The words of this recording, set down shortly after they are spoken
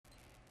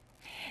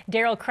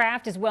Darrell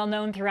Craft is well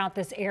known throughout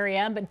this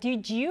area, but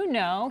did you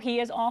know he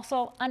is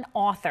also an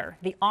author,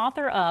 the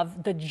author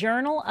of The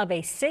Journal of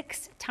a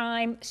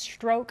Six-Time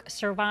Stroke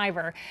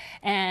Survivor.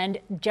 And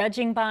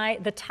judging by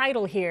the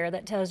title here,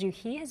 that tells you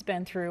he has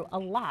been through a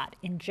lot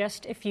in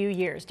just a few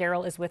years.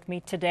 Darrell is with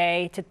me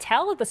today to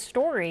tell the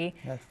story.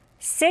 Yes.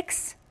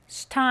 Six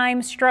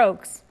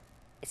strokes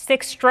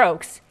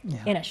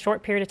in a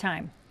short period of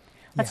time.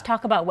 Let's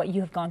talk about what you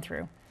have gone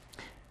through.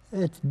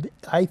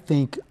 I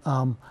think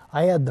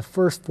I had the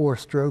first 4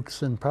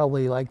 strokes in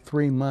probably like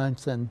 3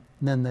 months, and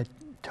then the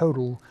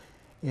total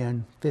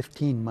in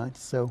 15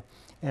 months. So,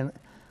 and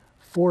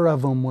 4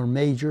 of them were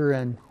major,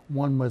 and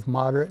 1 was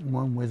moderate, and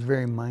 1 was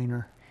very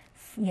minor.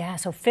 Yeah,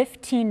 so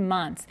 15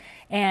 months.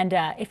 And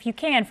if you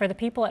can, for the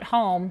people at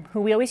home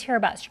who we always hear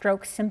about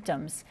stroke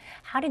symptoms,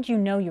 how did you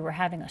know you were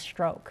having a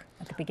stroke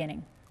at the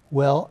beginning?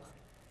 Well,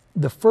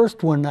 the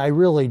first one I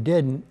really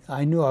didn't.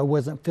 I knew I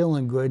wasn't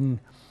feeling good, and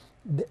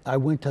I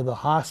went to the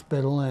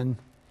hospital and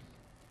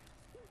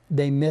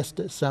they missed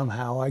it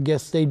somehow. I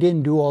guess they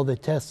didn't do all the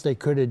tests they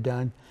could have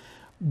done.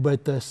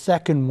 But the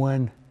second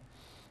one,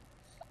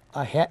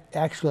 I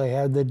actually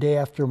had the day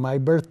after my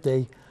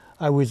birthday.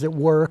 I was at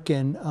work,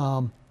 and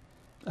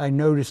I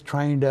noticed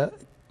trying to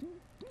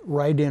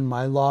write in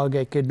my log,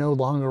 I could no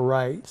longer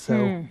write.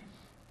 So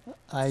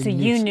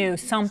you knew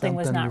something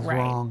was not right.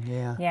 Wrong,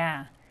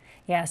 Yeah.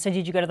 So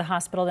did you go to the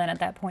hospital then at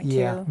that point too?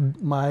 Yeah.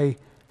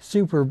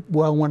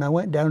 When I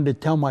went down to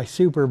tell my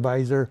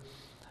supervisor,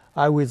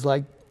 I was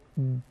like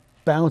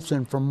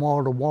bouncing from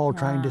wall to wall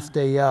trying to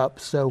stay up.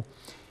 So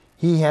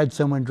he had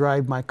someone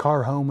drive my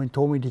car home and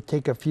told me to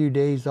take a few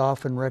days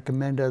off and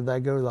recommended that I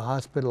go to the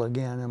hospital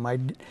again. And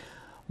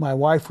my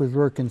wife was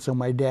working, so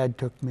my dad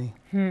took me.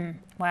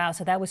 Wow,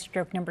 so that was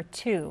stroke number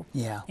 2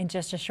 Yeah. in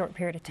just a short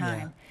period of time.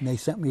 Yeah. And they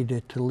sent me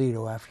to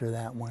Toledo after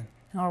that one.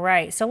 All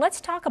right, so let's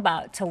talk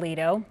about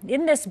Toledo.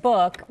 In this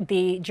book,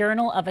 The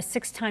Journal of a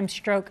Six-Time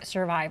Stroke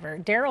Survivor,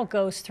 Darrell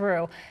goes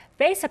through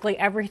basically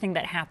everything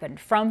that happened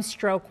from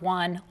stroke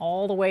 1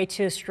 all the way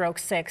to stroke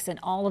 6 and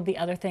all of the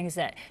other things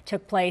that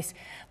took place.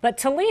 But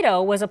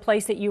Toledo was a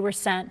place that you were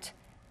sent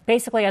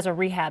basically as a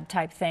rehab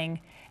type thing,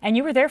 and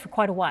you were there for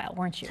quite a while,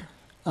 weren't you?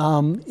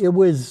 It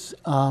was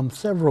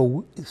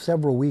several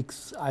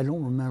weeks. I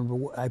don't remember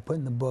what I put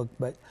in the book,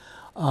 but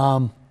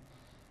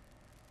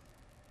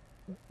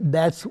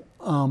that's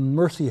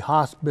Mercy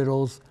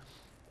Hospitals.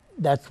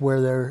 That's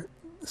where their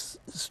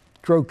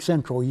Stroke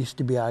Central used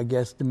to be, I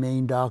guess, the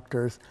main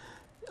doctors.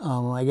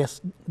 I guess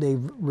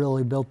they've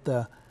really built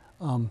up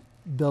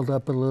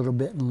a little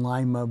bit in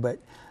Lima, but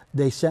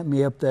they sent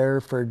me up there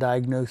for a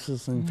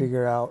diagnosis and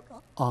figuring out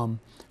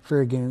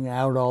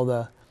all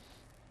the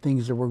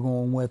things that were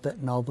going with it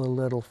and all the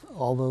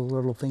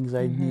little things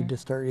I need to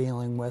start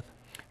dealing with.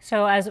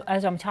 So as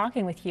I'm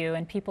talking with you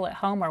and people at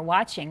home are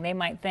watching, they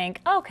might think,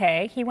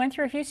 okay, he went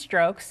through a few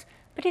strokes,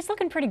 but he's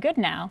looking pretty good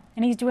now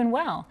and he's doing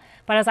well.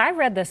 But as I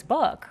read this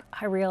book,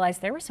 I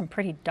realized there were some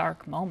pretty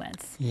dark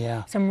moments.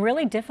 Yeah. Some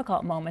really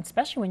difficult moments,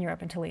 especially when you're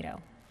up in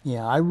Toledo.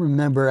 Yeah, I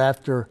remember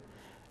after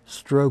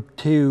stroke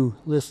 2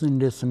 listening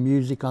to some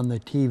music on the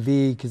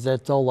TV, because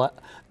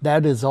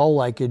that is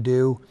all I could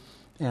do.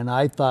 And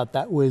I thought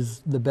that was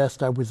the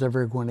best I was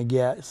ever going to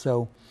get.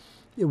 So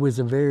it was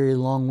a very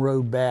long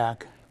road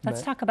back.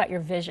 Let's talk about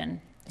your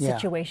vision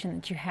situation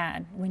that you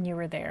had when you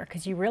were there,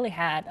 because you really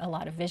had a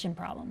lot of vision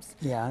problems.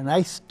 Yeah, and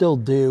I still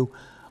do.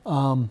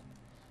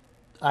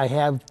 I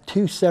have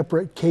 2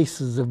 separate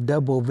cases of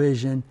double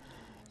vision,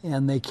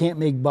 and they can't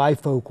make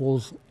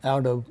bifocals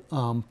out of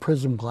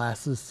prism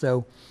glasses.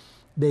 So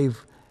the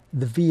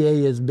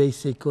VA has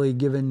basically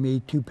given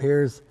me 2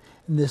 pairs.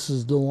 And this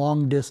is the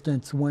long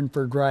distance, one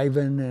for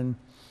driving, and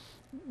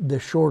the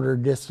shorter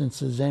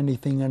distance is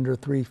anything under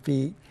 3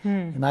 feet.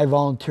 And I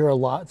volunteer a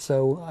lot,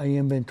 so I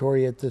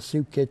inventory at the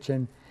soup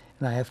kitchen,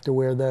 and I have to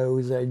wear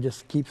those. I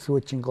just keep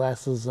switching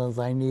glasses as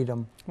I need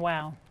them.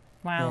 Wow.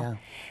 Yeah.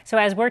 So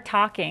as we're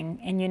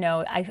talking, and you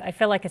know, I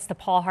feel like it's the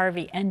Paul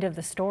Harvey end of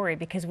the story,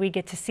 because we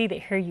get to see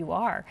that here you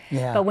are.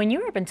 Yeah. But when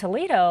you were up in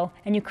Toledo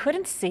and you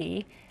couldn't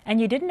see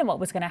and you didn't know what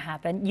was going to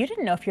happen, you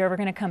didn't know if you were ever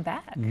going to come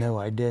back. No,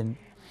 I didn't.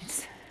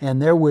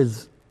 And there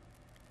was,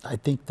 I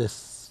think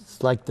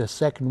like the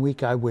second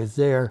week I was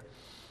there,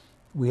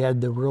 we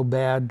had the real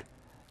bad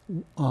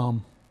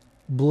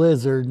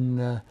blizzard, and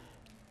the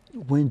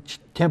wind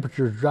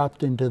temperatures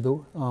dropped into the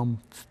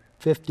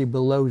 50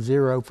 below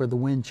 0 for the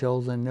wind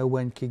chills, and no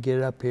one could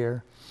get up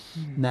here.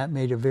 And that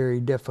made it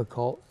very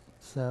difficult.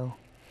 So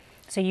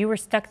you were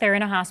stuck there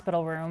in a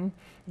hospital room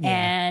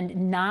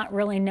and not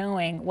really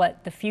knowing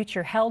what the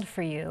future held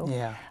for you.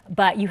 Yeah.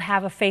 But you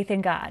have a faith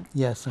in God.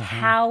 Yes.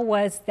 How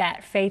was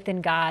that faith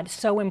in God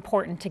so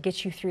important to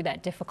get you through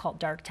that difficult,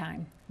 dark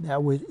time?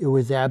 It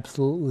was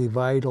absolutely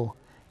vital,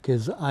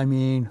 because I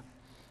mean,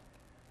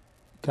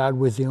 God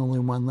was the only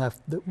one left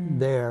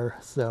there.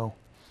 So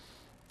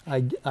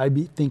I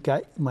think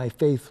my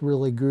faith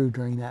really grew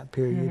during that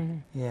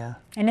period. Yeah.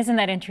 And isn't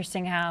that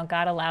interesting how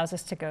God allows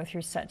us to go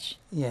through such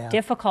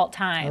difficult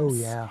times? Oh,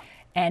 yeah.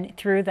 And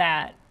through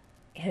that,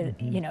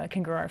 you know, it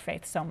can grow our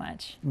faith so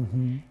much.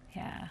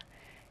 Yeah.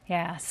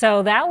 Yeah.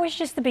 So that was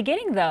just the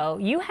beginning, though.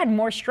 You had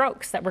more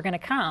strokes that were going to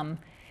come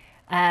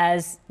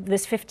as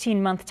this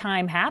 15-month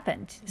time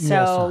happened.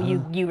 So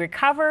Yes, you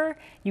recover,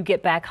 you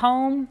get back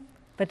home,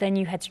 but then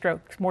you had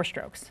strokes, more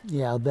strokes.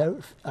 yeah.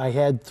 I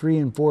had 3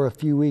 and 4 a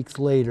few weeks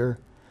later,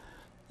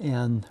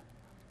 and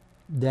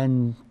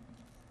then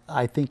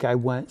I think I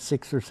went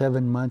 6 or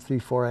 7 months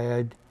before I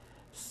had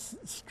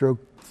stroke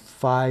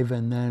 5,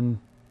 and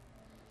then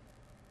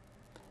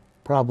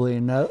probably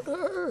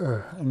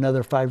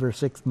another 5 or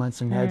 6 months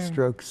and had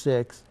stroke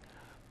 6.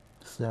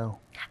 So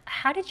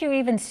How did you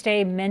even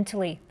stay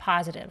mentally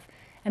positive?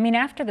 I mean,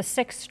 after the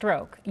 6th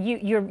stroke,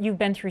 you've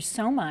been through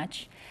so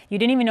much. You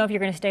didn't even know if you're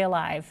going to stay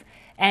alive.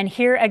 And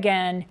here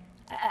again,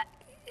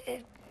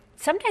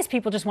 sometimes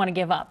people just want to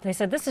give up. They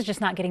said, this is just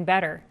not getting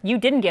better. You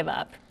didn't give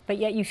up, but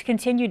yet you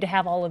continued to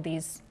have all of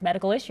these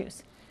medical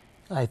issues.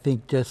 I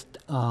think just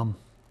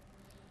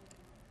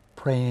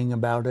praying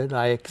about it.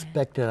 I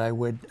expected I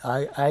would.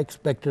 I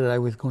expected I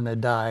was going to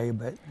die,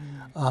 but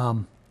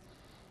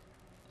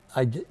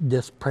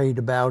just prayed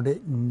about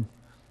it and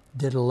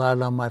did a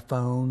lot on my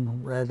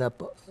phone. Read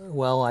up.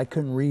 Well, I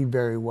couldn't read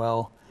very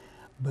well,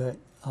 but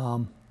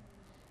I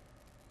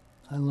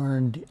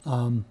learned.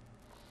 I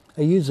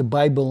use the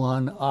Bible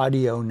on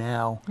audio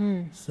now,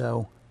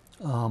 so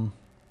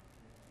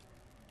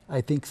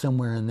I think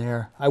somewhere in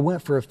there. I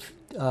went for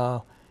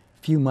a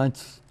few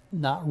months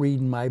not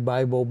reading my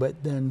Bible,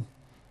 but then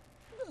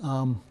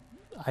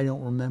I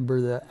don't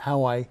remember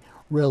how I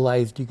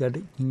realized you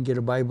can get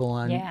a Bible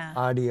on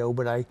audio,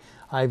 but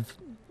I've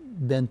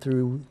been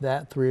through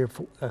that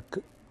a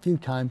few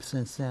times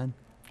since then.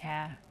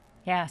 Yeah.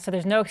 Yeah, so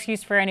there's no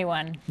excuse for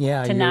anyone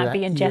Yeah, to not be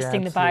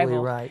ingesting the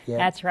Bible. Right. Yeah.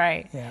 That's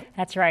right. Yeah.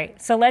 That's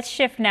right. So let's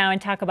shift now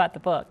and talk about the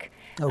book.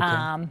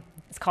 Okay.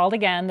 It's called,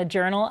 again, The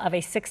Journal of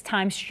a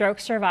 6-Time Stroke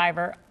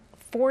Survivor,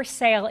 for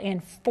sale in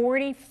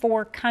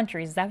 44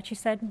 countries. Is that what you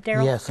said,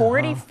 Darrell? Yes.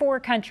 44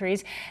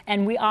 countries.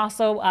 And we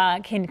also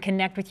can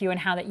connect with you on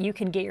how that you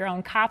can get your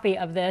own copy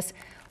of this.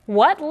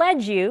 What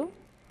led you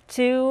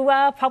to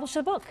publish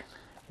the book?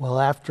 Well,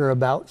 after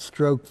about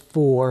stroke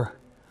 4,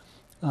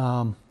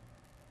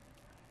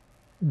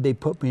 they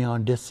put me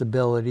on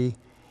disability,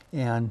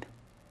 and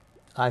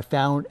I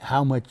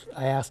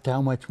asked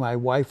how much my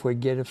wife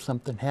would get if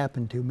something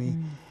happened to me.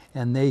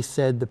 And they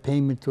said the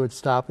payments would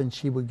stop and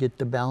she would get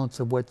the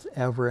balance of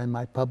whatever in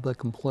my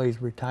public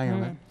employee's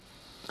retirement.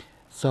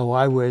 So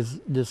I was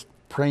just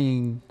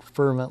praying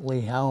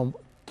fervently, how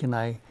can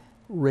I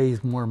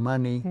raise more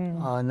money,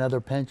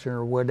 another pension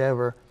or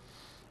whatever?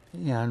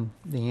 And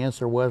the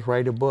answer was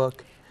write a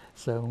book.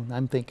 So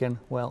I'm thinking,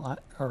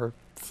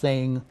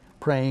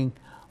 praying,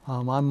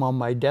 I'm on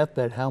my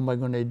deathbed, how am I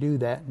going to do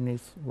that? And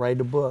it's write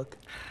a book.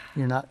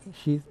 You're not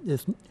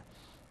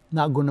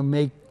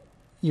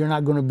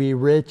going to be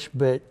rich,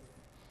 but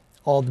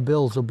all the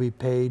bills will be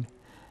paid.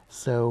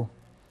 So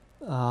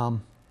I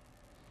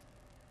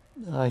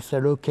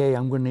said, okay,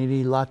 I'm going to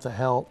need lots of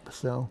help.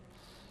 So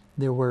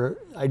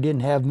I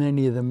didn't have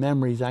many of the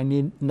memories. I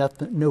need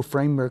no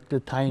framework to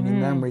tie any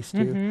memories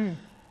to.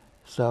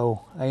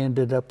 So I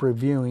ended up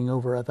reviewing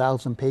over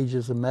 1,000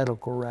 pages of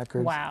medical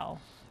records. Wow.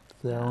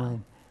 So I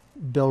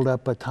built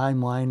up a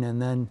timeline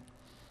and then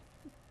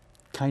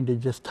kind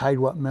of just tied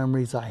what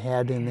memories I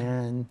had in there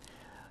and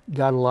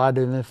got a lot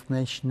of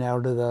information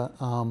out of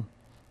the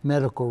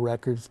medical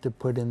records to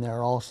put in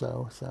there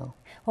also. So.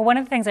 Well, one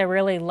of the things I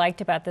really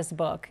liked about this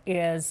book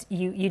is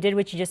you did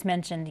what you just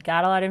mentioned. You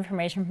got a lot of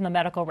information from the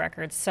medical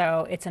records,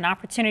 so it's an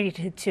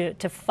opportunity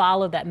to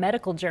follow that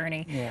medical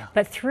journey. Yeah.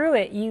 But through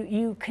it,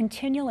 you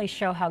continually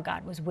show how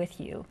God was with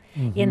you.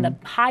 In the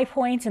high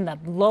points, in the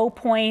low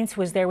points,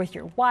 was there with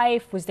your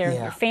wife, was there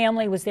with your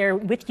family, was there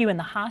with you in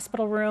the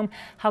hospital room,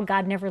 how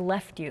God never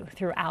left you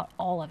throughout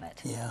all of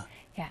it. Yeah.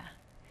 Yeah.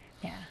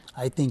 Yeah.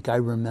 I think I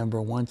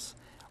remember once,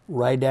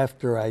 right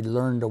after I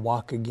learned to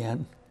walk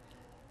again,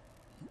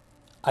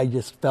 I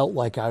just felt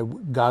like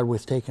God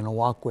was taking a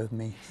walk with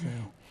me. So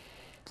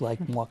it's like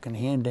walking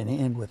hand in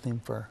hand with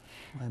Him for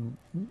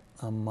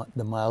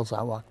the miles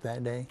I walked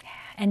that day.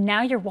 And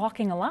now you're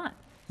walking a lot.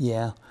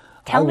 Yeah.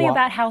 Tell me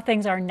about how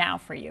things are now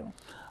for you.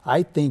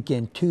 I think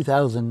in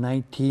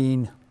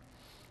 2019,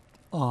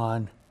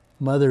 on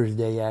Mother's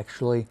Day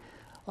actually,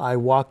 I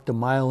walked a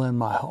mile in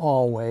my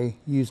hallway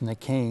using a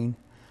cane.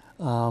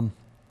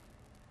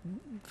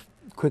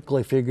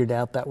 Quickly figured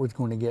out that was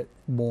going to get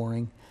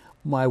boring.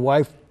 My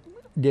wife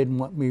didn't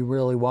want me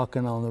really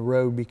walking on the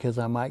road because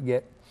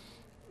it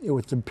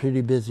was a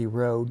pretty busy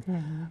road.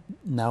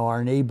 Now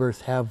our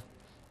neighbors have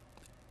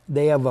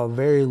a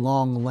very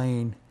long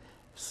lane,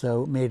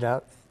 so made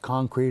out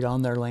concrete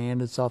on their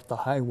land. It's off the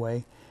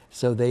highway,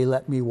 so they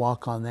let me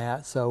walk on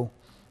that. So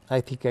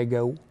I think I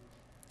go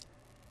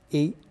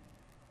eight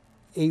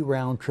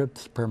round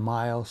trips per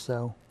mile.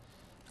 So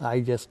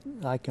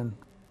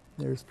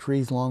there's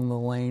trees along the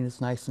lane.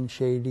 It's nice and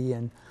shady,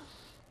 and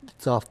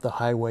it's off the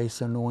highway,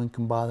 so no one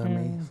can bother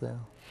me.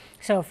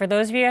 So for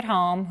those of you at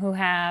home who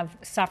have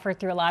suffered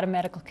through a lot of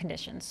medical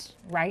conditions,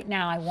 right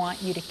now I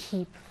want you to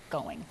keep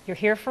going. You're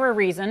here for a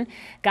reason.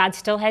 God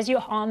still has you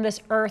on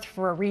this earth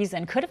for a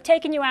reason. Could have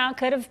taken you out,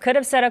 could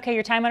have said, okay,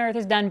 your time on earth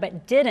is done,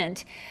 but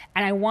didn't.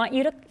 And I want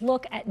you to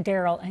look at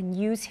Darrell and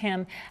use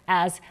him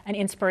as an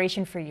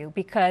inspiration for you,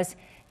 because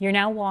you're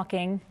now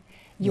walking,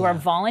 you are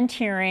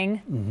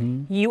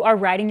volunteering, you are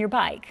riding your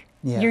bike.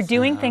 Yes, you're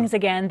doing things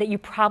again that you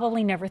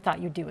probably never thought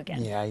you'd do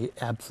again. Yeah,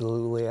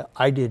 absolutely.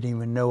 I didn't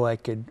even know I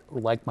could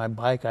like my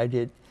bike.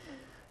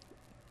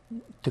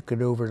 Took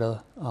it over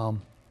to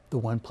the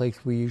one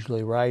place we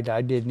usually ride.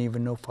 I didn't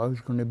even know if I was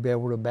going to be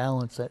able to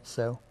balance it.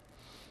 So,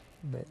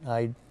 but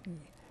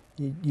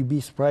you'd be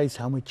surprised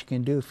how much you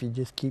can do if you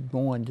just keep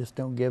going. Just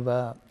don't give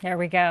up. There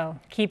we go.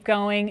 Keep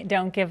going,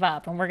 don't give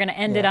up. And we're going to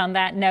end it on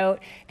that note.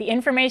 The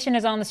information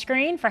is on the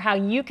screen for how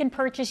you can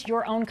purchase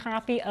your own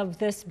copy of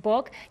this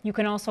book. You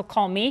can also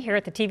call me here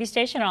at the TV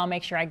station, and I'll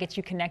make sure I get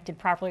you connected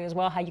properly as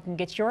well, how you can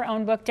get your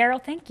own book. Darrell,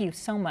 thank you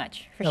so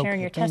much for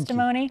sharing your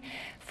testimony,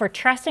 for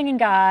trusting in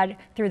God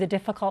through the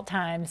difficult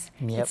times.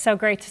 It's so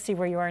great to see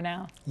where you are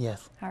now.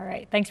 Yes. All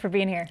right. Thanks for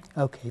being here.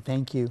 Okay,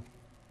 thank you.